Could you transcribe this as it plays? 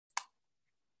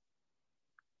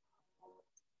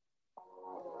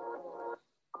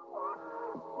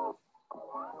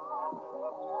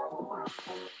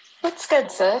What's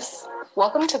good, sis?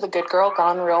 Welcome to the Good Girl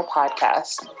Gone Real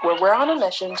podcast, where we're on a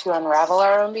mission to unravel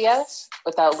our own BS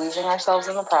without losing ourselves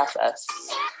in the process.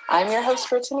 I'm your host,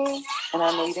 Brittany, and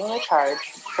I'm leading the charge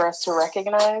for us to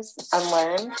recognize,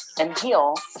 unlearn, and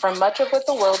heal from much of what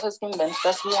the world has convinced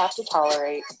us we have to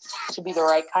tolerate to be the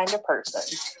right kind of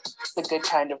person, the good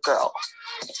kind of girl.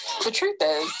 The truth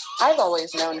is, I've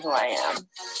always known who I am,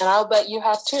 and I'll bet you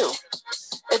have too.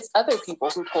 It's other people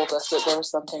who told us that there was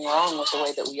something wrong with the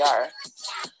way that we are.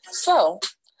 So,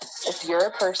 if you're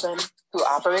a person who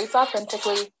operates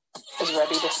authentically, is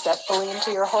ready to step fully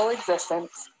into your whole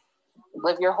existence,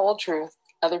 live your whole truth,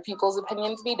 other people's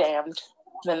opinions be damned,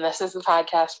 then this is the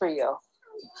podcast for you.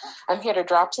 I'm here to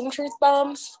drop some truth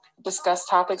bombs, discuss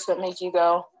topics that make you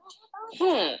go,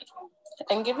 and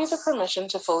give you the permission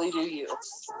to fully do you.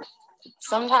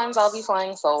 Sometimes I'll be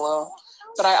flying solo,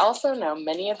 but I also know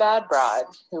many a bad broad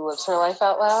who lives her life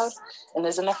out loud and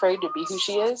isn't afraid to be who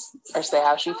she is or say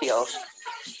how she feels.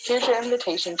 Here's your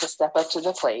invitation to step up to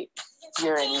the plate.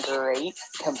 You're in great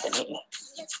company.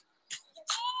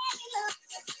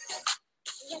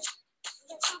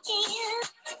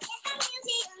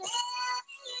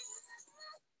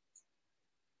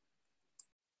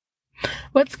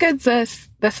 What's good, sis?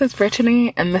 This is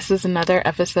Brittany, and this is another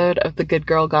episode of the Good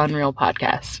Girl Gone Real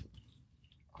podcast.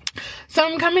 So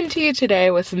I'm coming to you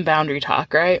today with some boundary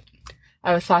talk, right?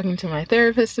 I was talking to my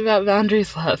therapist about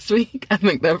boundaries last week. I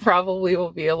think that probably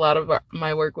will be a lot of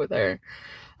my work with her.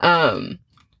 And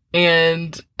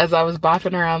as I was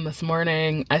bopping around this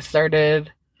morning, I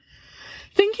started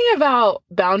thinking about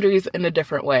boundaries in a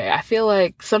different way. I feel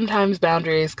like sometimes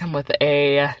boundaries come with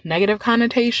a negative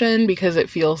connotation because it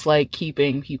feels like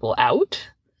keeping people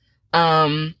out.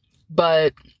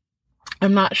 But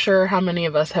I'm not sure how many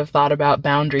of us have thought about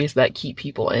boundaries that keep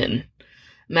people in.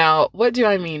 Now, what do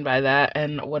I mean by that,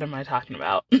 and what am I talking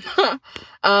about?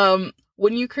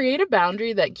 When you create a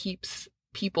boundary that keeps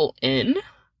people in,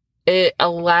 it's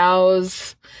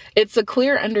a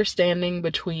clear understanding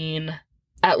between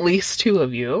at least two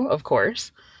of you, of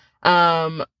course,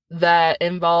 that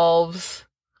involves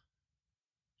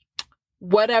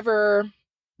whatever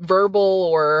verbal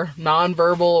or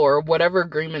nonverbal or whatever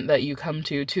agreement that you come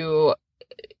to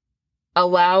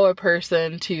allow a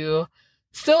person to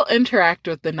still interact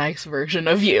with the nice version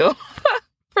of you,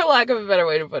 for lack of a better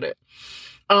way to put it.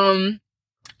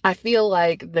 I feel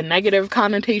like the negative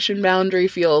connotation boundary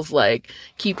feels like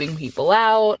keeping people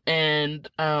out and,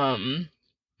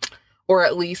 or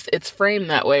at least it's framed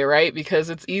that way, right? Because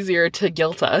it's easier to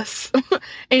guilt us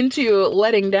into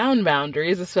letting down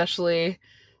boundaries, especially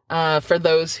for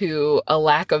those who a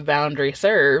lack of boundary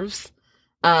serves,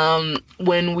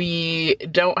 when we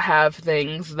don't have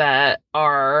things that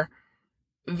are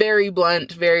very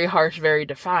blunt, very harsh, very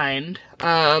defined,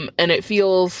 and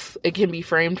it can be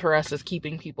framed for us as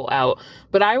keeping people out.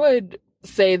 But I would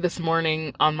say this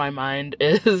morning on my mind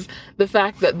is the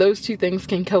fact that those two things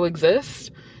can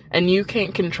coexist, and you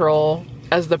can't control,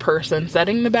 as the person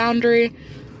setting the boundary,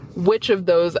 which of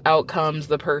those outcomes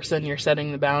the person you're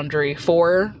setting the boundary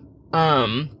for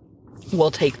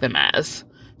will take them as.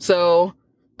 So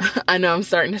I know I'm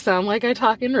starting to sound like I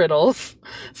talk in riddles.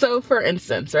 So for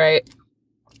instance, right,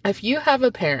 if you have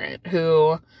a parent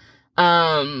who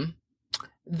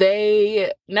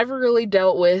they never really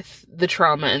dealt with the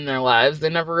trauma in their lives, they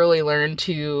never really learned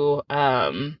to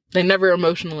they never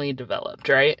emotionally developed,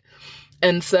 right?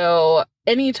 And so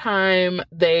anytime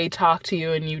they talk to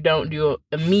you and you don't do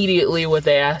immediately what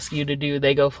they ask you to do,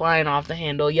 they go flying off the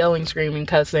handle, yelling, screaming,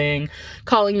 cussing,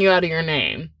 calling you out of your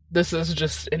name. This is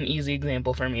just an easy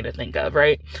example for me to think of,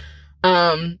 right?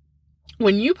 When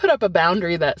you put up a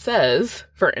boundary that says,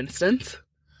 for instance,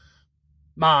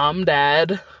 mom,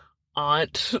 dad,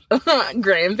 aunt,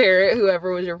 grandparent,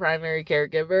 whoever was your primary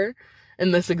caregiver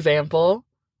in this example,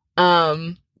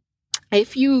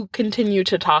 if you continue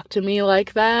to talk to me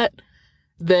like that,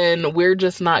 then we're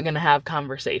just not going to have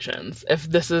conversations. If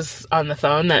this is on the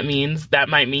phone, that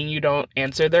might mean you don't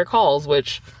answer their calls,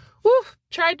 which,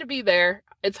 tried to be there.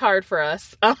 It's hard for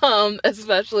us,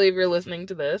 especially if you're listening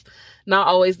to this. Not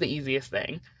always the easiest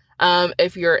thing.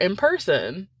 If you're in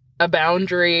person, a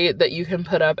boundary that you can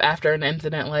put up after an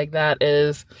incident like that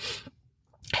is,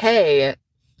 hey,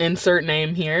 insert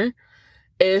name here.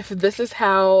 If this is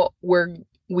how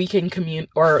we can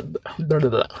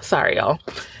sorry, y'all.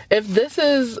 If this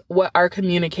is what our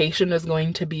communication is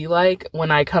going to be like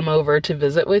when I come over to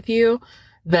visit with you,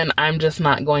 then I'm just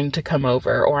not going to come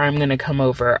over, or I'm going to come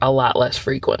over a lot less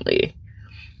frequently.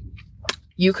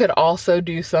 You could also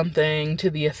do something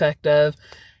to the effect of,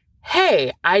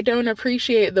 hey, I don't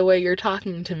appreciate the way you're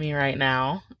talking to me right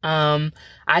now.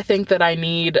 I think that I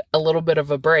need a little bit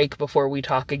of a break before we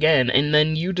talk again. And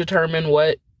then you determine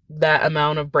what that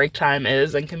amount of break time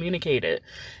is and communicate it.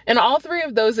 In all three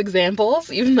of those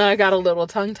examples, even though I got a little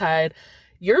tongue-tied,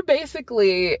 you're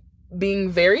basically being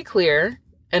very clear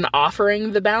and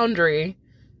offering the boundary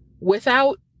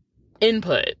without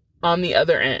input on the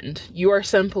other end. You are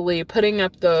simply putting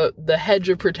up the hedge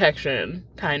of protection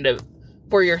kind of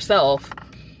for yourself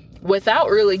without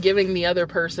really giving the other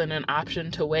person an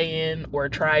option to weigh in or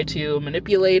try to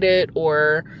manipulate it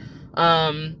or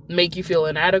make you feel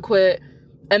inadequate.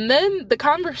 And then the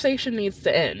conversation needs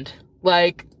to end.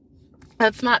 Like,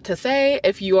 that's not to say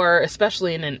if you are,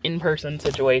 especially in an in-person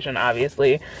situation,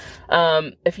 obviously,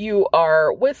 if you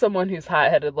are with someone who's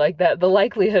hot-headed like that, the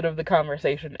likelihood of the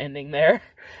conversation ending there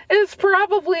is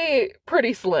probably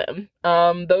pretty slim.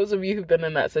 Those of you who've been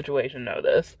in that situation know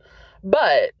this.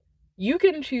 But you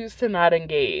can choose to not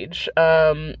engage.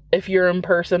 If you're in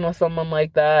person with someone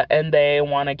like that and they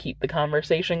want to keep the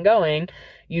conversation going,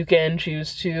 you can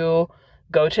choose to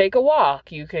go take a walk.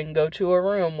 You can go to a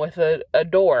room with a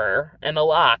door and a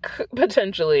lock,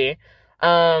 potentially.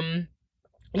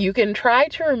 You can try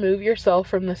to remove yourself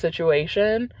from the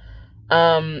situation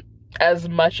as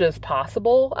much as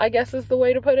possible, I guess is the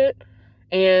way to put it.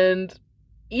 And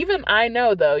even I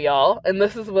know, though, y'all, and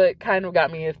this is what kind of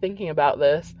got me thinking about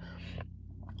this,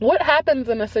 what happens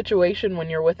in a situation when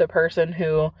you're with a person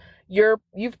who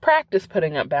you've practiced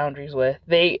putting up boundaries with?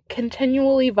 They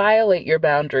continually violate your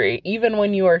boundary, even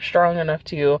when you are strong enough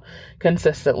to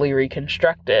consistently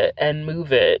reconstruct it and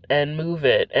move it and move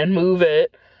it and move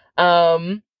it.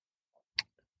 Then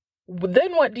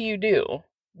what do you do?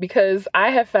 Because I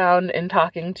have found in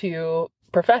talking to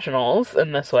professionals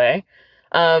in this way,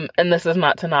 and this is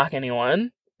not to knock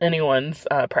anyone's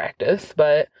practice,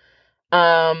 but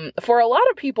for a lot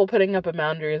of people, putting up a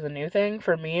boundary is a new thing.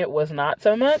 For me, it was not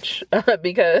so much,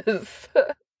 because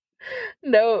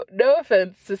no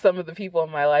offense to some of the people in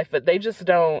my life, but they just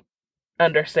don't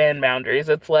understand boundaries.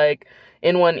 It's like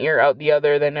in one ear, out the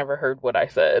other. They never heard what I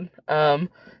said.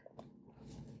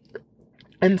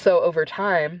 And so over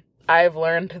time, I've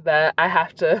learned that I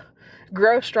have to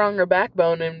grow stronger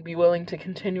backbone and be willing to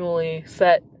continually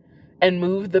set and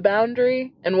move the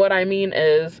boundary. And what I mean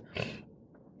is,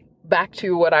 back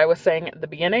to what I was saying at the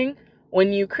beginning,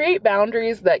 when you create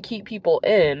boundaries that keep people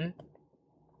in,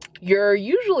 you're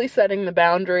usually setting the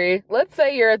boundary. Let's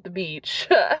say you're at the beach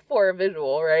for a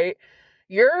visual, right?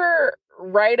 You're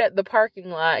right at the parking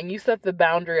lot and you set the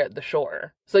boundary at the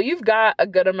shore. So you've got a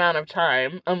good amount of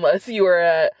time, unless you are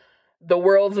at the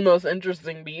world's most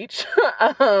interesting beach,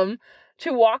 to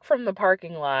walk from the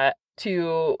parking lot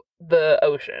to the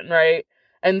ocean, right?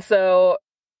 And so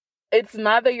it's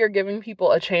not that you're giving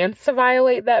people a chance to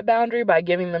violate that boundary by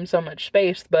giving them so much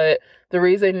space, but the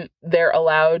reason they're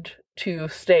allowed to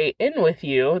stay in with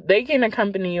you, they can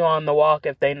accompany you on the walk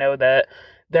if they know that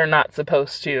they're not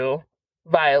supposed to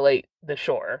violate the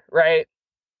shore, right?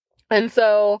 And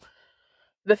so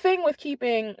the thing with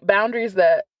keeping boundaries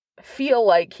that feel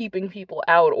like keeping people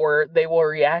out, or they will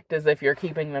react as if you're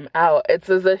keeping them out, it's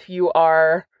as if you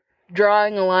are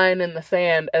drawing a line in the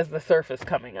sand as the surf is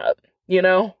coming up, you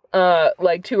know?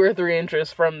 Like 2 or 3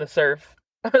 inches from the surf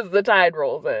as the tide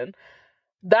rolls in.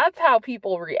 That's how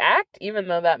people react, even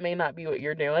though that may not be what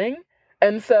you're doing.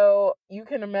 And so you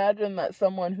can imagine that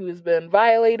someone who has been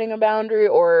violating a boundary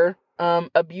or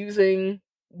abusing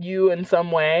you in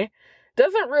some way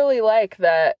doesn't really like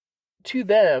that. To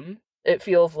them, it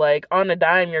feels like on a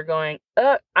dime you're going,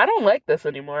 I don't like this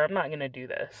anymore. I'm not going to do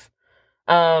this.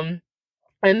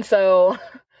 And so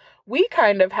we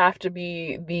kind of have to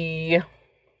be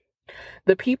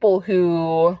the people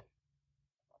who,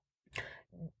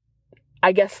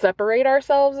 I guess, separate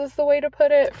ourselves is the way to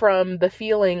put it, from the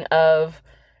feeling of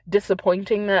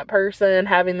disappointing that person,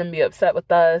 having them be upset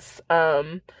with us.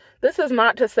 This is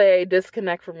not to say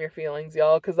disconnect from your feelings,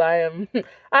 y'all, because I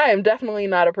am definitely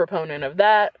not a proponent of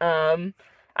that.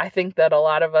 I think that a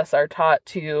lot of us are taught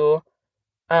to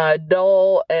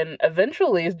dull and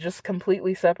eventually just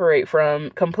completely separate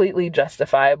from completely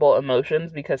justifiable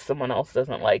emotions because someone else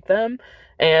doesn't like them.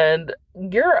 And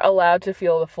you're allowed to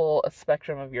feel the full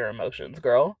spectrum of your emotions,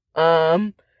 girl.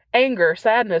 Anger,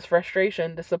 sadness,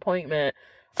 frustration, disappointment,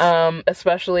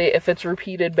 especially if it's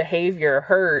repeated behavior,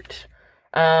 hurt,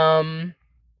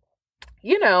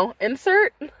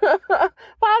 insert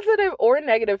positive or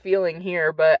negative feeling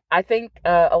here. But I think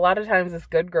a lot of times as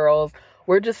good girls,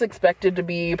 we're just expected to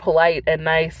be polite and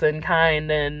nice and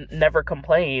kind and never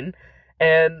complain.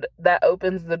 And that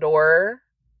opens the door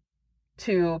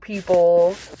to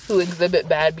people who exhibit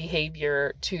bad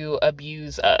behavior to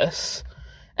abuse us.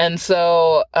 And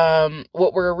so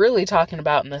what we're really talking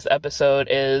about in this episode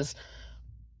is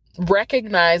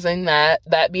recognizing that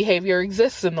that behavior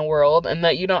exists in the world and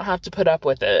that you don't have to put up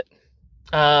with it,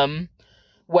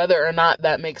 whether or not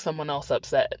that makes someone else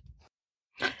upset.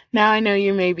 Now, I know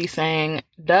you may be saying,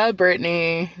 duh,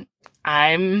 Brittany,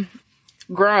 I'm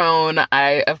grown.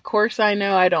 Of course I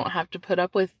know I don't have to put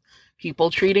up with people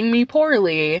treating me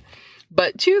poorly.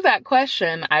 But to that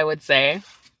question, I would say,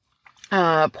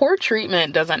 poor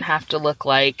treatment doesn't have to look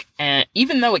like, and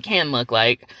even though it can look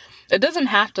like, it doesn't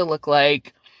have to look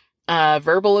like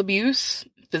verbal abuse,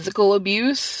 physical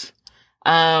abuse,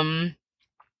 very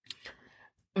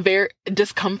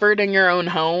discomfort in your own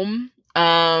home,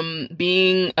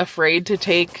 being afraid to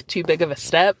take too big of a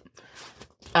step,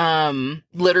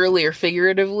 literally or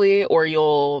figuratively, or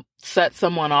you'll set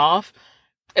someone off.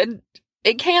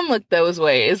 It can look those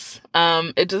ways.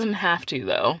 It doesn't have to,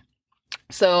 though.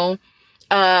 So,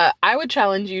 I would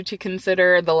challenge you to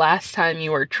consider the last time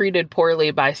you were treated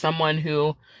poorly by someone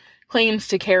who claims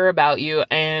to care about you,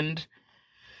 and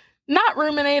not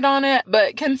ruminate on it,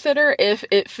 but consider if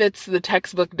it fits the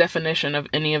textbook definition of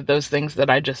any of those things that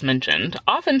I just mentioned.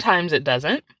 Oftentimes it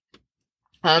doesn't.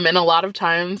 And a lot of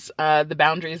times, the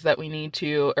boundaries that we need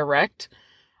to erect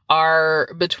are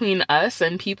between us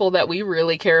and people that we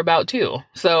really care about too.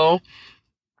 So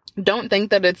don't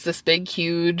think that it's this big,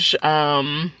 huge,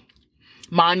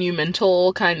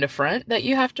 monumental kind of front that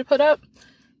you have to put up.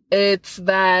 It's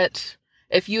that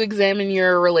if you examine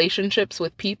your relationships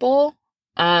with people,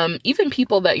 even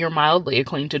people that you're mildly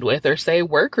acquainted with, or say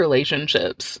work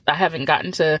relationships. I haven't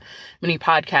gotten to many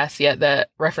podcasts yet that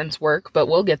reference work, but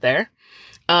we'll get there.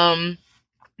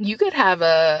 You could have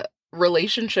a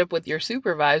relationship with your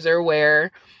supervisor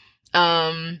where,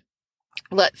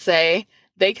 let's say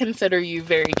they consider you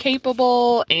very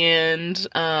capable and,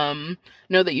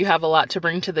 know that you have a lot to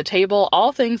bring to the table,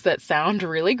 all things that sound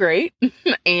really great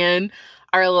and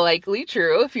are likely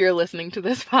true if you're listening to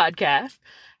this podcast.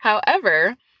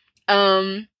 However,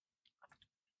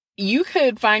 you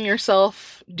could find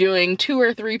yourself doing 2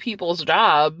 or 3 people's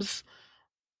jobs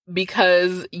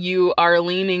because you are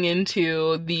leaning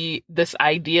into this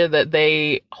idea that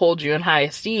they hold you in high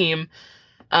esteem,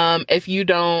 if you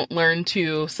don't learn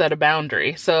to set a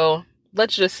boundary. So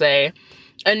let's just say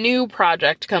a new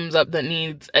project comes up that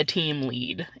needs a team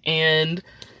lead, and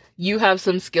you have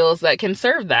some skills that can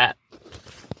serve that.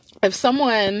 If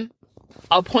someone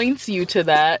appoints you to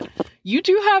that, you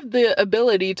do have the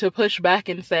ability to push back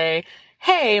and say,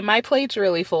 hey, my plate's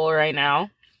really full right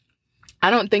now. I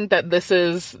don't think that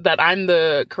I'm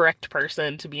the correct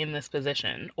person to be in this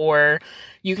position. Or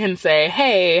you can say,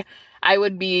 hey, I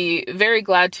would be very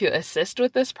glad to assist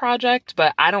with this project,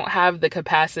 but I don't have the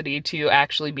capacity to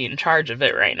actually be in charge of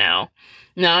it right now.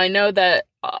 Now, I know that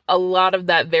a lot of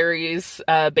that varies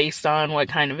based on what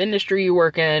kind of industry you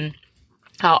work in,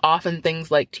 how often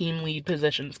things like team lead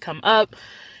positions come up.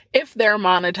 If they're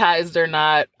monetized or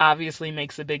not, obviously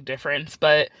makes a big difference.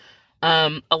 But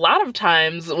a lot of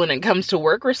times when it comes to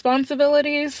work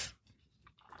responsibilities,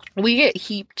 we get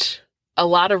heaped a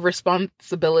lot of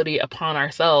responsibility upon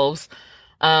ourselves,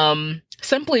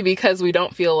 simply because we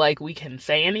don't feel like we can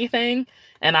say anything.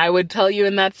 And I would tell you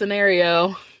in that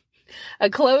scenario, a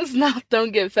closed mouth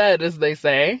don't get fed, as they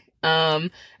say.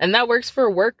 And that works for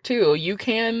work too. You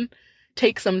can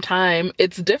take some time.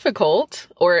 It's difficult,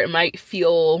 or it might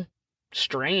feel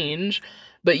strange,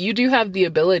 but you do have the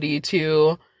ability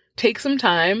to take some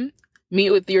time,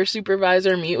 meet with your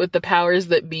supervisor, meet with the powers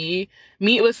that be,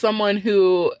 meet with someone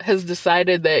who has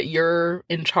decided that you're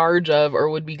in charge of or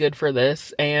would be good for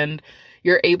this, and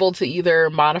you're able to either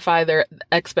modify their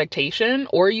expectation,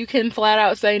 or you can flat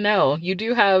out say no. You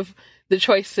do have the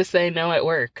choice to say no at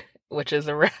work, which is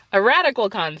a radical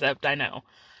concept, I know.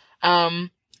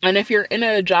 And if you're in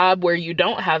a job where you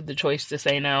don't have the choice to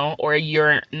say no, or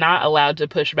you're not allowed to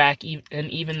push back in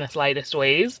even the slightest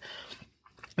ways,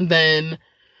 then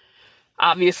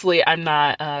obviously I'm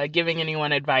not giving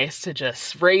anyone advice to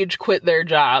just rage quit their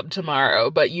job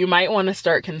tomorrow, but you might want to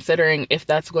start considering if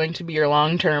that's going to be your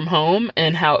long-term home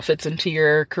and how it fits into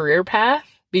your career path,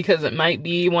 because it might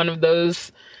be one of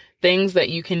those things that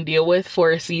you can deal with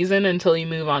for a season until you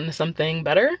move on to something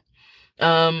better.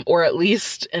 Or at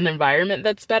least an environment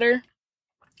that's better,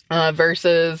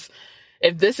 versus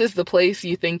if this is the place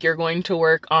you think you're going to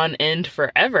work on end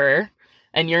forever,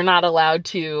 and you're not allowed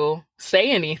to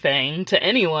say anything to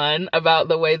anyone about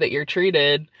the way that you're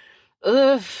treated.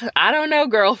 I don't know,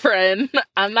 girlfriend.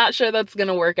 I'm not sure that's going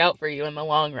to work out for you in the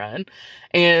long run.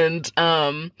 And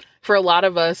for a lot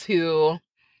of us who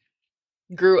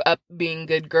grew up being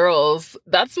good girls,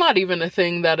 that's not even a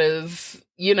thing that is,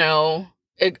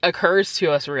 it occurs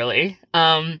to us, really.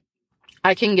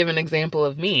 I can give an example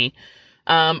of me.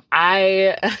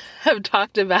 I have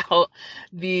talked about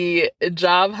the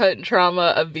job hunt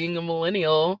trauma of being a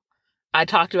millennial. I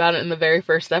talked about it in the very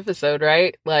first episode,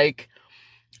 right? Like,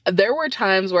 there were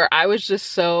times where I was just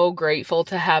so grateful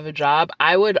to have a job.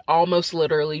 I would almost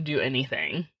literally do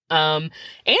anything.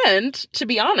 And to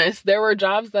be honest, there were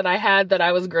jobs that I had that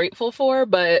I was grateful for,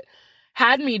 but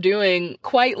had me doing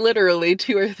quite literally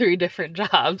 2 or 3 different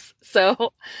jobs.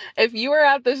 So if you are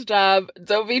at this job,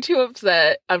 don't be too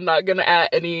upset. I'm not going to add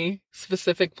any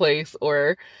specific place,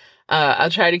 or I'll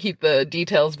try to keep the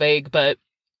details vague, but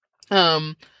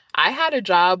I had a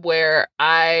job where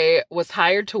I was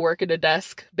hired to work at a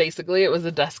desk. Basically, it was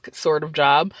a desk sort of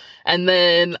job. And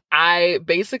then I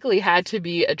basically had to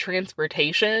be a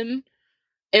transportation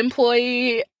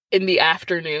employee in the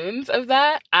afternoons of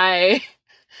that.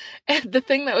 The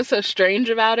thing that was so strange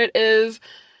about it is,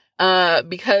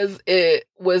 because it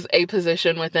was a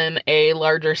position within a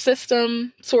larger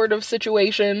system sort of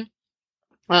situation,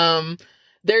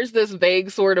 there's this vague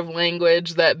sort of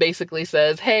language that basically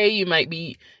says, hey, you might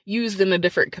be used in a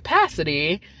different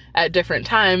capacity at different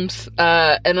times,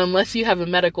 and unless you have a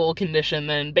medical condition,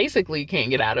 then basically you can't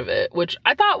get out of it, which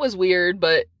I thought was weird,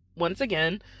 but once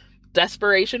again,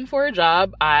 desperation for a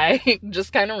job, I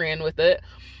just kind of ran with it.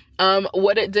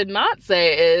 What it did not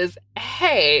say is,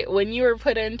 hey, when you are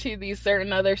put into these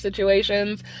certain other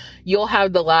situations, you'll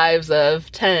have the lives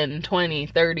of 10, 20,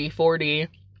 30, 40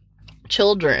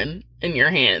 children in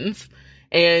your hands,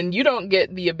 and you don't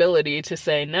get the ability to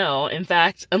say no. In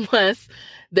fact, unless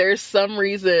there's some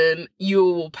reason you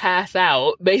will pass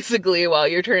out basically while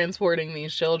you're transporting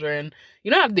these children, you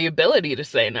don't have the ability to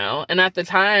say no. And at the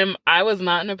time, I was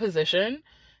not in a position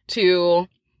to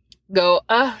go,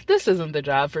 this isn't the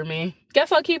job for me.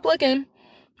 Guess I'll keep looking.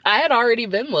 I had already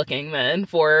been looking then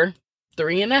for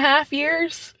 3.5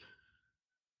 years.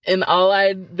 And all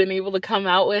I'd been able to come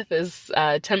out with is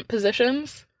temp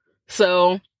positions.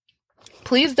 So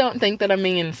please don't think that I'm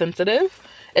being insensitive.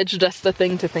 It's just a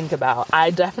thing to think about. I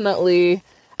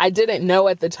didn't know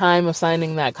at the time of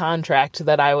signing that contract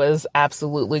that I was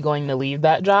absolutely going to leave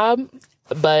that job.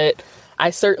 But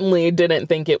I certainly didn't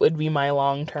think it would be my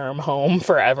long-term home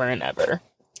forever and ever.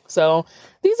 So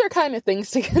these are kind of things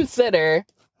to consider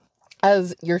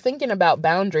as you're thinking about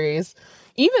boundaries.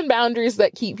 Even boundaries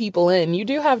that keep people in. You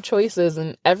do have choices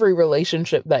in every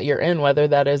relationship that you're in, whether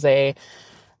that is a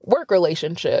work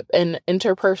relationship, an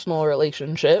interpersonal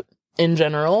relationship in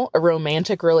general, a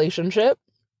romantic relationship,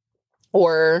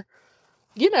 or,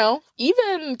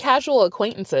 even casual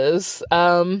acquaintances.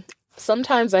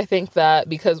 Sometimes I think that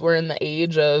because we're in the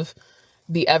age of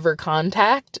the ever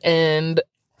contact and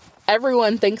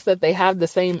everyone thinks that they have the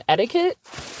same etiquette,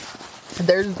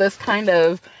 there's this kind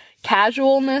of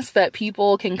casualness that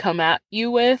people can come at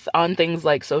you with on things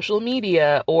like social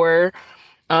media, or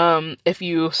if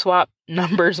you swap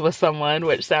numbers with someone,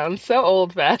 which sounds so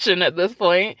old-fashioned at this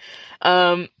point,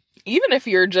 even if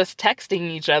you're just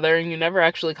texting each other and you never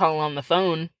actually call on the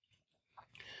phone,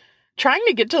 trying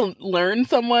to get to learn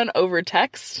someone over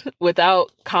text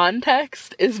without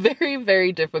context is very,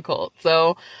 very difficult.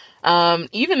 So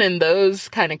even in those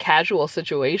kind of casual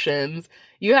situations,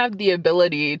 you have the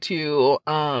ability to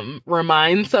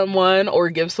remind someone or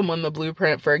give someone the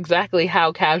blueprint for exactly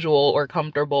how casual or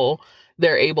comfortable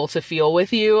they're able to feel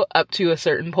with you up to a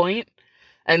certain point.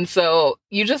 And so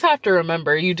you just have to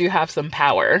remember you do have some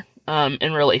power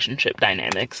in relationship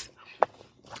dynamics.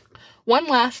 One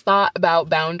last thought about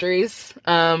boundaries,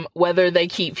 whether they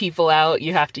keep people out,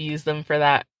 you have to use them for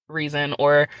that reason,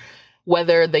 or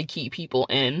whether they keep people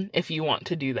in, if you want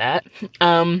to do that.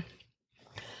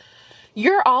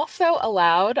 You're also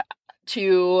allowed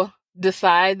to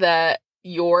decide that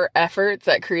your efforts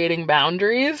at creating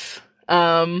boundaries,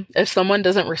 if someone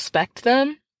doesn't respect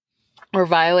them or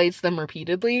violates them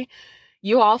repeatedly,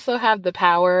 you also have the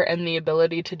power and the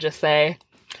ability to just say,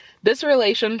 this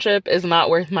relationship is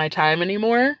not worth my time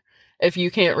anymore. If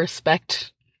you can't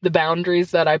respect the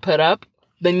boundaries that I put up,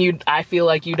 then I feel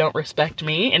like you don't respect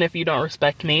me. And if you don't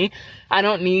respect me, I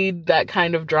don't need that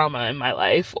kind of drama in my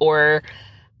life, or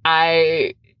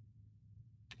I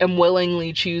am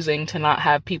willingly choosing to not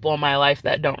have people in my life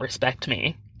that don't respect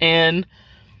me. And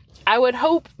I would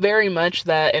hope very much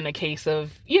that in a case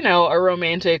of, a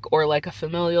romantic or like a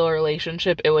familial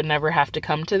relationship, it would never have to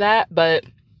come to that. But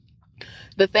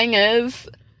the thing is,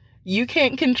 you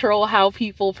can't control how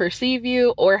people perceive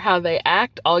you or how they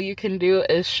act. All you can do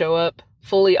is show up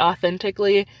fully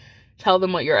authentically, tell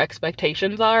them what your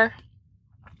expectations are.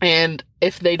 And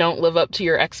if they don't live up to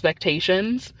your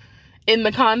expectations, in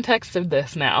the context of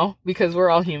this now, because we're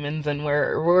all humans and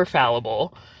we're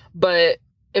fallible, but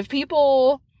if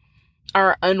people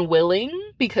are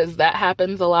unwilling, because that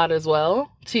happens a lot as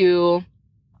well, to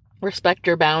respect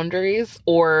your boundaries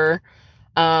or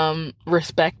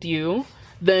respect you,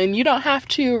 then you don't have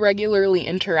to regularly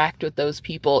interact with those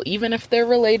people, even if they're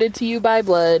related to you by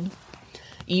blood,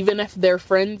 even if they're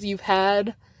friends you've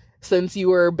had since you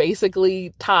were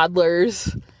basically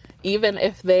toddlers, even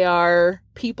if they are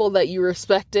people that you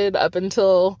respected up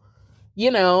until,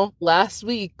 last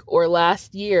week or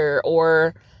last year,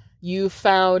 or you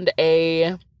found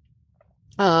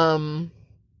I don't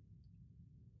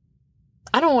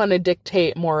want to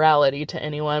dictate morality to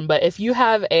anyone, but if you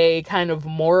have a kind of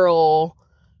moral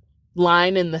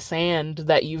line in the sand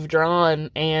that you've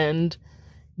drawn and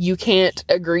you can't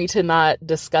agree to not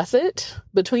discuss it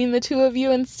between the two of you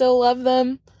and still love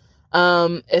them,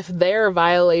 if they're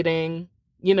violating,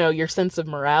 your sense of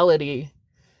morality,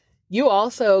 you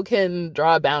also can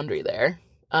draw a boundary there.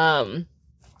 And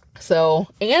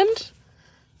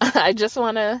I just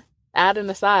want to add an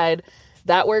aside,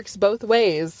 that works both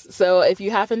ways. So if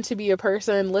you happen to be a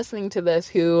person listening to this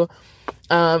who,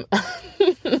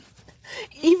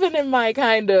 even in my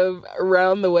kind of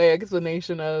round the way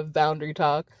explanation of boundary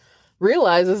talk,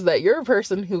 realizes that you're a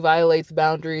person who violates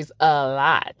boundaries a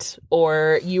lot,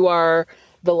 or you are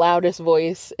the loudest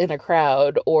voice in a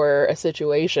crowd or a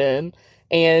situation,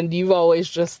 and you've always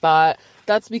just thought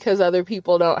that's because other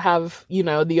people don't have,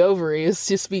 the ovaries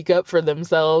to speak up for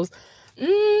themselves.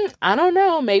 I don't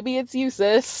know. Maybe it's you,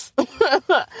 sis.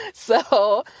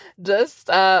 So just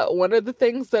one of the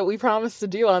things that we promise to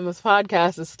do on this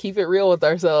podcast is keep it real with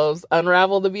ourselves,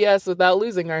 unravel the BS without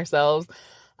losing ourselves.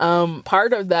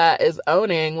 Part of that is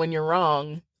owning when you're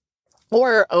wrong,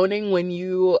 or owning when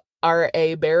you are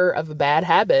a bearer of a bad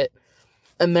habit.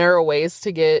 And there are ways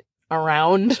to get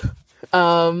around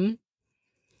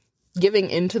giving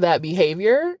into that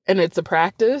behavior, and it's a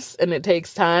practice and it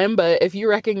takes time. But if you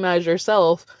recognize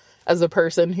yourself as a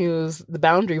person who's the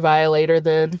boundary violator,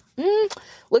 then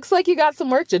looks like you got some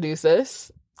work to do, sis.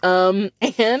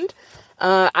 And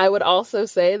I would also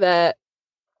say that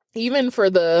even for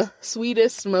the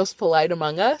sweetest, most polite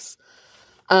among us,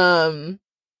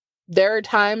 there are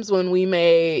times when we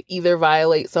may either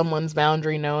violate someone's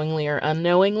boundary knowingly or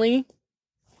unknowingly,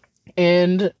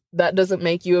 and that doesn't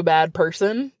make you a bad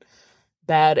person.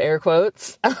 Bad air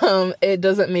quotes. It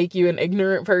doesn't make you an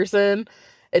ignorant person.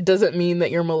 It doesn't mean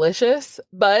that you're malicious.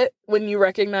 But when you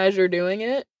recognize you're doing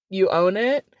it, you own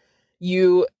it.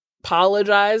 You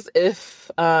apologize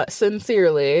if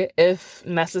sincerely, if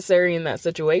necessary in that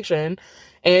situation,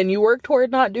 and you work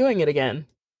toward not doing it again.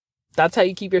 That's how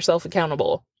you keep yourself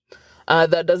accountable.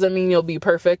 That doesn't mean you'll be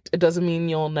perfect. It doesn't mean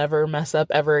you'll never mess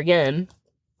up ever again.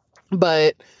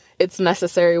 But it's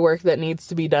necessary work that needs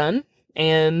to be done.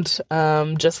 And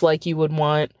just like you would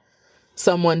want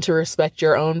someone to respect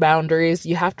your own boundaries,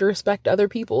 you have to respect other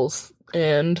people's.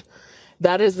 And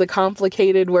that is the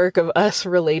complicated work of us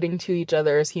relating to each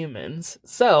other as humans.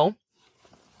 So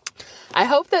I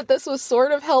hope that this was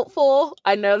sort of helpful.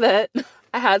 I know that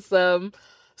I had some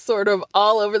sort of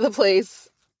all over the place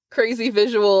crazy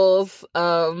visuals.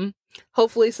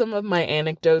 Hopefully some of my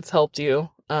anecdotes helped you.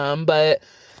 But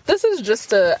this is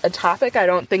just a topic I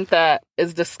don't think that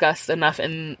is discussed enough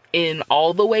in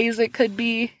all the ways it could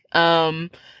be.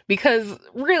 Because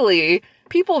really,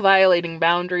 people violating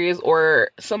boundaries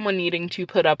or someone needing to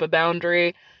put up a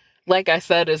boundary, like I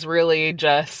said, is really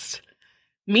just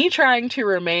me trying to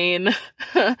remain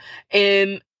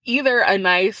in either a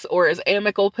nice or as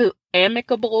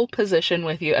amicable position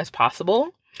with you as possible.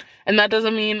 And that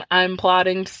doesn't mean I'm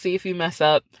plotting to see if you mess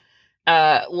up.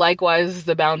 Likewise,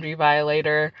 the boundary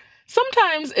violator.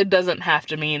 Sometimes it doesn't have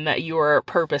to mean that you are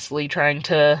purposely trying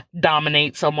to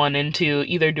dominate someone into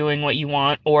either doing what you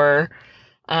want or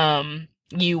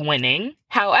you winning.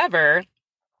 However,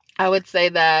 I would say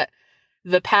that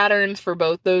the patterns for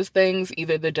both those things,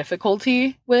 either the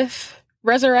difficulty with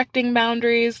resurrecting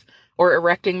boundaries or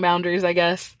erecting boundaries, I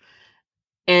guess,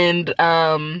 and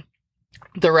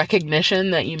the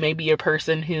recognition that you may be a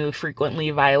person who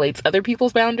frequently violates other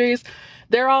people's boundaries,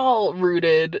 they're all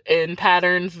rooted in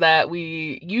patterns that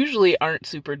we usually aren't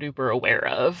super duper aware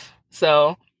of.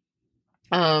 So,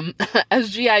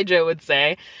 as G.I. Joe would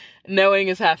say, knowing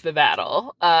is half the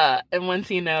battle. And once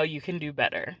you know, you can do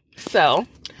better. So,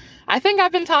 I think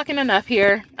I've been talking enough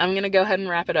here. I'm going to go ahead and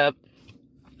wrap it up.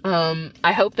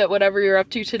 I hope that whatever you're up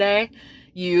to today,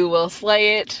 you will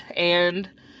slay it. And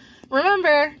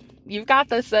remember, you've got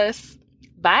this, sis.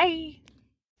 Bye.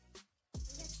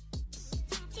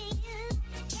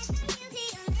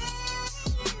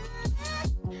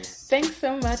 Thanks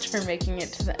so much for making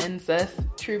it to the end, sis.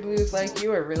 True blues like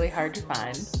you are really hard to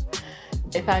find.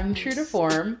 If I'm true to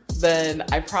form, then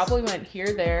I probably went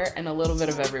here, there, and a little bit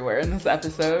of everywhere in this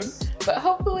episode, but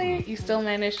hopefully you still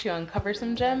managed to uncover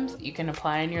some gems you can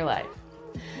apply in your life.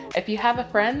 If you have a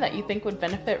friend that you think would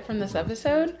benefit from this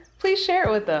episode, please share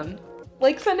it with them.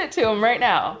 Send it to them right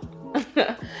now.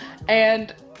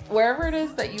 And wherever it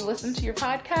is that you listen to your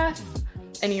podcasts,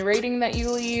 any rating that you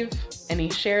leave, any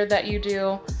share that you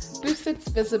do, boosts its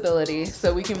visibility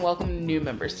so we can welcome new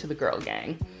members to the Girl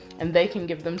Gang. And they can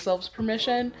give themselves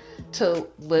permission to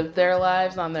live their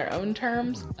lives on their own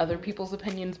terms, other people's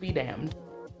opinions be damned.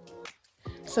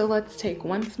 So let's take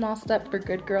one small step for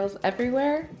good girls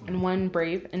everywhere and one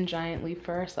brave and giant leap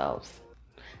for ourselves.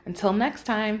 Until next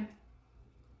time.